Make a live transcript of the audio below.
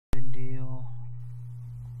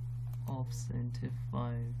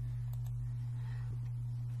V75.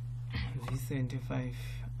 V75,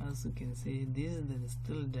 as you can see, this is the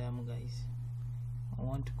still dam, guys. I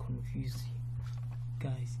want to confuse you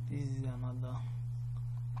guys. This is another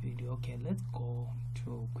video. Okay, let's go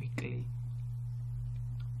to quickly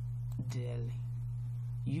daily.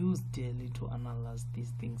 Use daily to analyze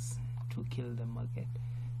these things to kill the market.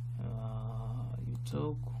 You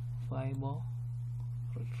took fiber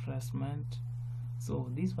retracement. So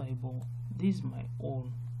this fiber, this is my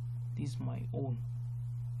own. You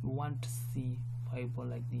want to see fiber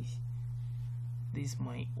like this. This is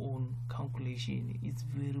my own calculation. It's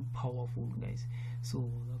very powerful, guys.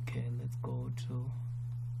 So okay, let's go to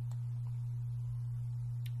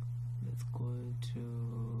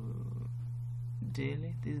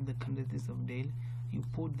daily. This is the candlesticks of daily. You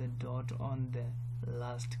put the dot on the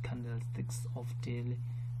last candlesticks of daily,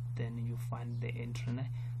 then you find the entry.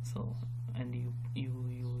 So and you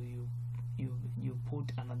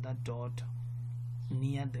put another dot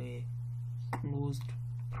near the closed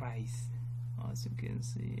price. As you can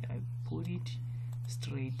see, I put it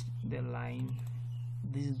straight the line.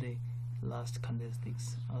 This is the last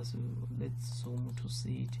candlesticks. Also, let's zoom to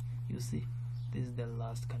see it. You see, this is the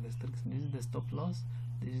last candlesticks. This is the stop loss.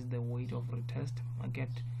 This is the weight of retest.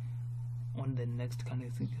 Market on the next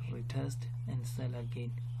candlestick, retest and sell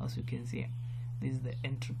again. As you can see, this is the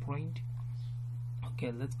entry point.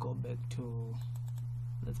 Okay, let's go back to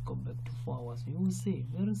 4 hours. You will see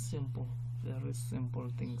very simple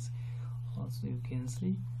things. Also, you can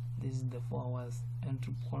see this is the 4 hours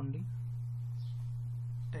entry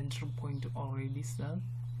point already sell.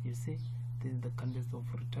 You see, this is the candles of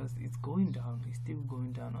retest. It's going down. It's still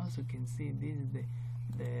going down. Also, you can see this is the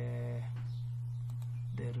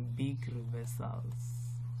big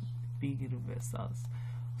reversals.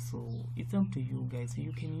 So it's up to you guys.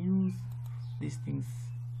 You can use these things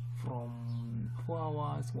from 4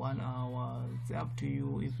 hours, 1 hour. It's up to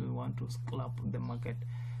you if you want to scalp the market.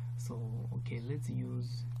 So okay, let's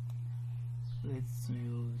use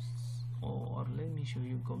or let me show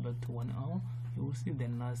you. Go back to 1 hour. You will see the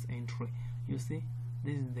nice entry. You see,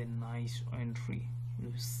 this is the nice entry.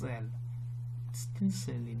 You sell. It's still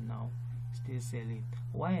selling now. Still selling.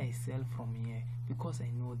 Why I sell from here? Because I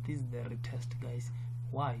know this is the retest, guys.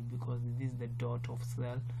 Why? Because this is the dot of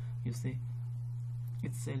sell. You see,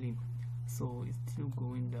 it's selling. So it's still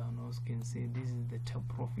going down. As you can see, this is the top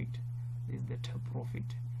profit. This is the top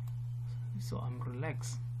profit. So I'm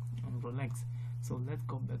relaxed. So let's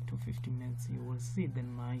go back to 50 minutes. You will see the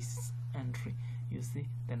nice entry. You see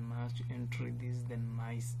the nice entry. This is the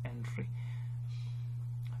nice entry.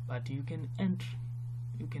 But you can enter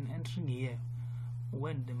here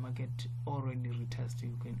when the market already retest.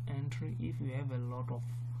 You can enter if you have a lot of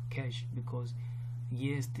cash, because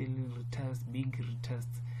here still retest, big retest.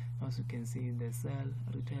 As you can see, the sell,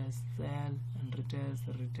 retest, sell, and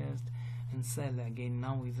retest, and sell again.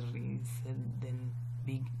 Now is sell, then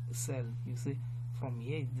big sell. You see, from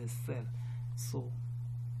here is the sell. So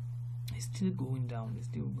it's still going down.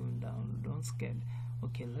 Don't scare.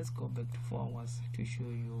 Okay, let's go back to 4 hours to show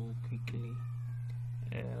you quickly.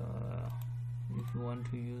 If you want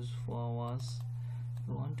to use 4 hours,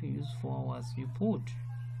 you put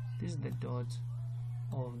this is the dot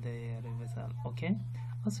of the reversal. Okay,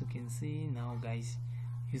 as you can see now, guys,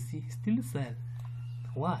 you see still sell.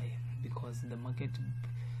 Why? Because the market,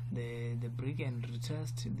 the break and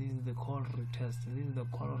retest. This is the call retest.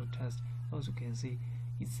 As you can see,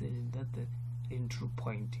 it's that the entry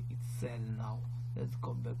point. It's sell now. Let's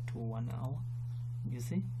go back to 1 hour. You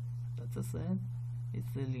see, that's a sell.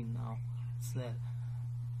 It's selling now. Sell,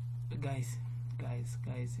 guys.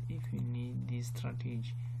 If you need this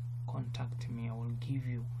strategy, contact me. I will give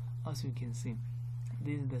you. As you can see,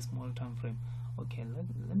 this is the small time frame. Okay,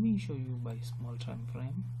 let me show you by small time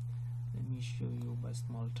frame. Let me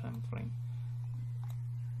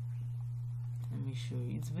show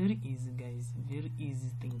you. It's very easy, guys. Very easy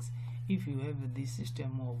things. If you have this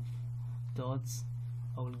system of dots,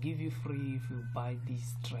 I will give you free. If you buy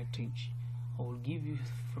this strategy, I will give you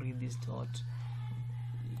free this dot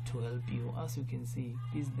to help you. As you can see,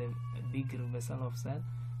 this is the big reversal of sell.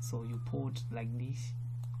 So you put like this.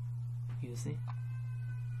 You see,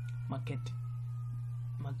 market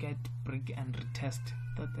break and retest.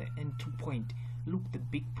 That's the entry point. Look the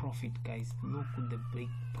big profit, guys. Look the big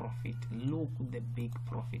profit.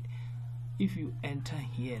 If you enter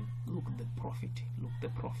here, look the profit.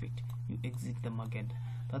 You exit the market.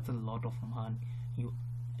 That's a lot of money. You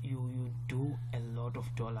do a lot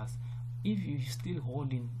of dollars. If you still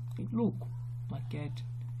holding, look, market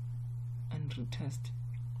and retest,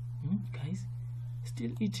 guys,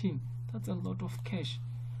 still eating. That's a lot of cash.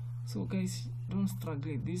 So guys, don't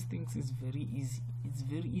struggle. These things is very easy. It's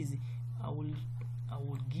very easy. I will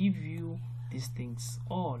give you these things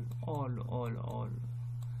all. I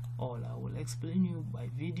will explain you by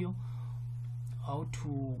video how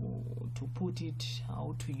to put it,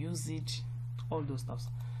 how to use it, all those stuffs.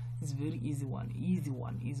 It's very easy one,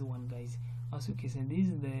 guys. As you can see, this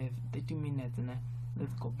is the 30 minutes now.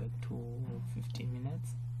 Let's go back to 15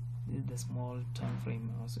 minutes. This is the small time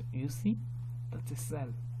frame. Also, you see, that's a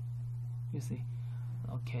cell. You see,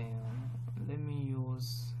 okay. Let me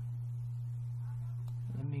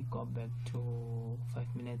go back to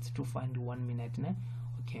 5 minutes to find 1 minute now.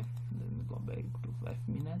 Okay, let me go back to 5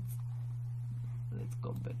 minutes. Let's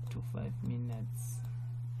go back to 5 minutes.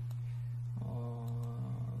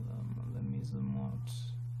 Let me zoom out.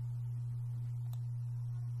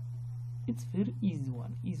 It's very easy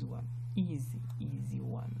one, easy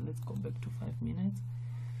one. Let's go back to 5 minutes.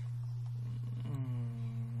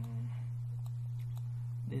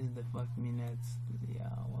 This is the 5 minutes. Yeah,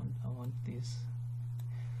 I want this,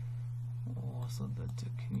 so that I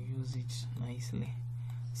can use it nicely.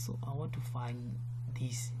 So I want to find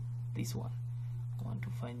this one. I want to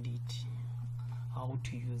find it, how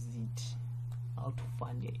to use it, how to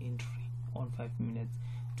find the entry on 5 minutes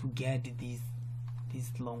to get this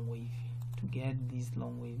long wave, to get this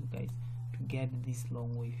long wave, guys, to get this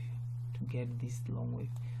long wave,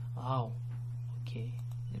 How? Okay,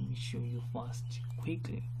 let me show you fast,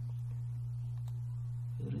 quickly.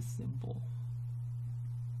 Very simple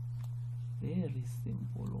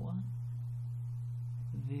one.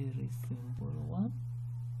 This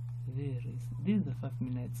is the 5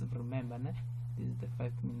 minutes, remember, né? This is the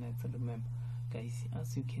 5 minutes, remember, guys.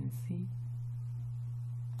 As you can see,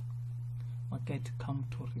 market come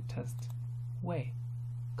to retest. Where?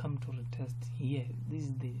 Come to retest here. This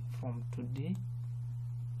is the from today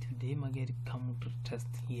market come to retest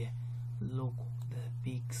here. Look, the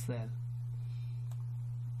big sell.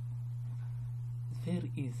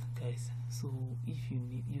 Very easy, guys. So if you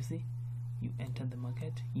need, you see, you enter the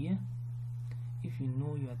market here. If you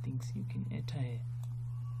know your things, you can enter here.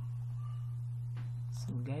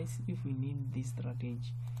 So guys, if we need this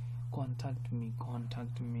strategy, contact me.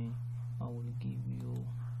 I will give you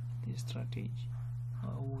this strategy.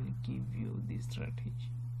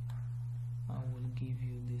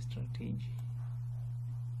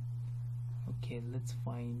 Okay, let's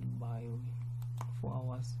find by 4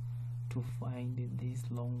 hours to find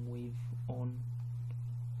this long wave on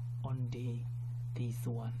day. This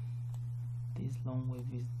one, this long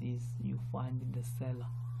wave is this. You find the seller,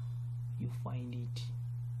 you find it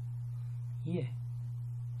here.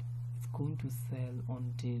 It's going to sell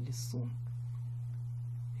on daily soon.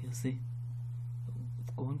 You see,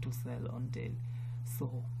 it's going to sell on daily.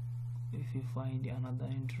 So if you find another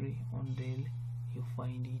entry on daily, you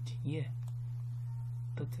find it here.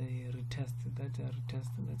 That's a retest.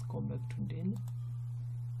 Let's go back to daily.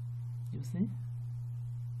 You see,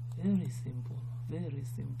 very simple.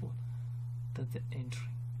 That's the entry.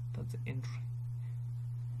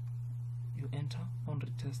 You enter on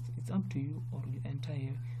retest. It's up to you, or you enter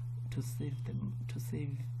here to save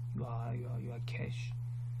your cash.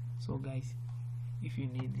 So guys, if you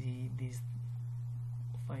need this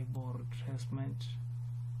fiber retracement,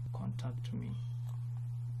 contact me.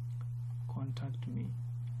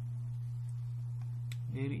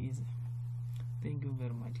 Very easy. Thank you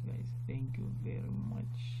very much, guys. Thank you very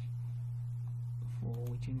much for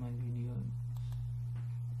watching my video.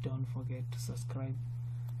 Don't forget to subscribe.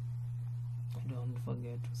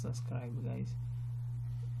 Guys.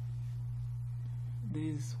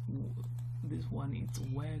 This one, it's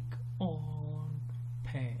work on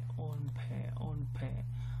pair.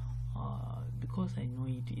 Because I know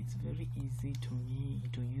it's very easy to me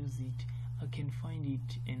to use it. I can find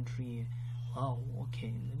it entry. Wow,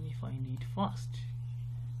 okay, let me find it fast.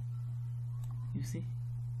 You see,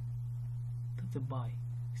 that's a buy,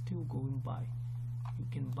 still going buy. You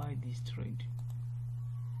can buy this trade.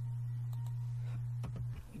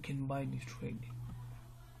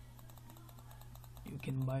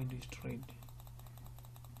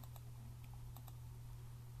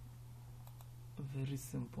 A very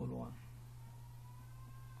simple one.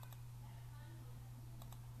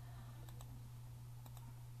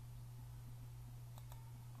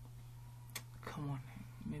 Come on,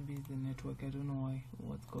 maybe it's the network. I don't know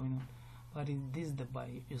what's going on, but this is the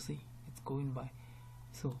buy. You see, it's going by.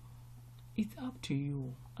 So it's up to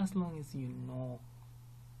you, as long as you know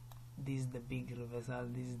this is the big reversal,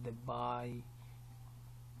 this is the buy,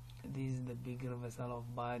 this is the big reversal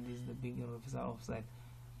of buy, this is the big reversal of sell.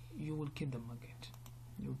 You will kill the market.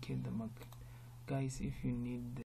 Guys. If you need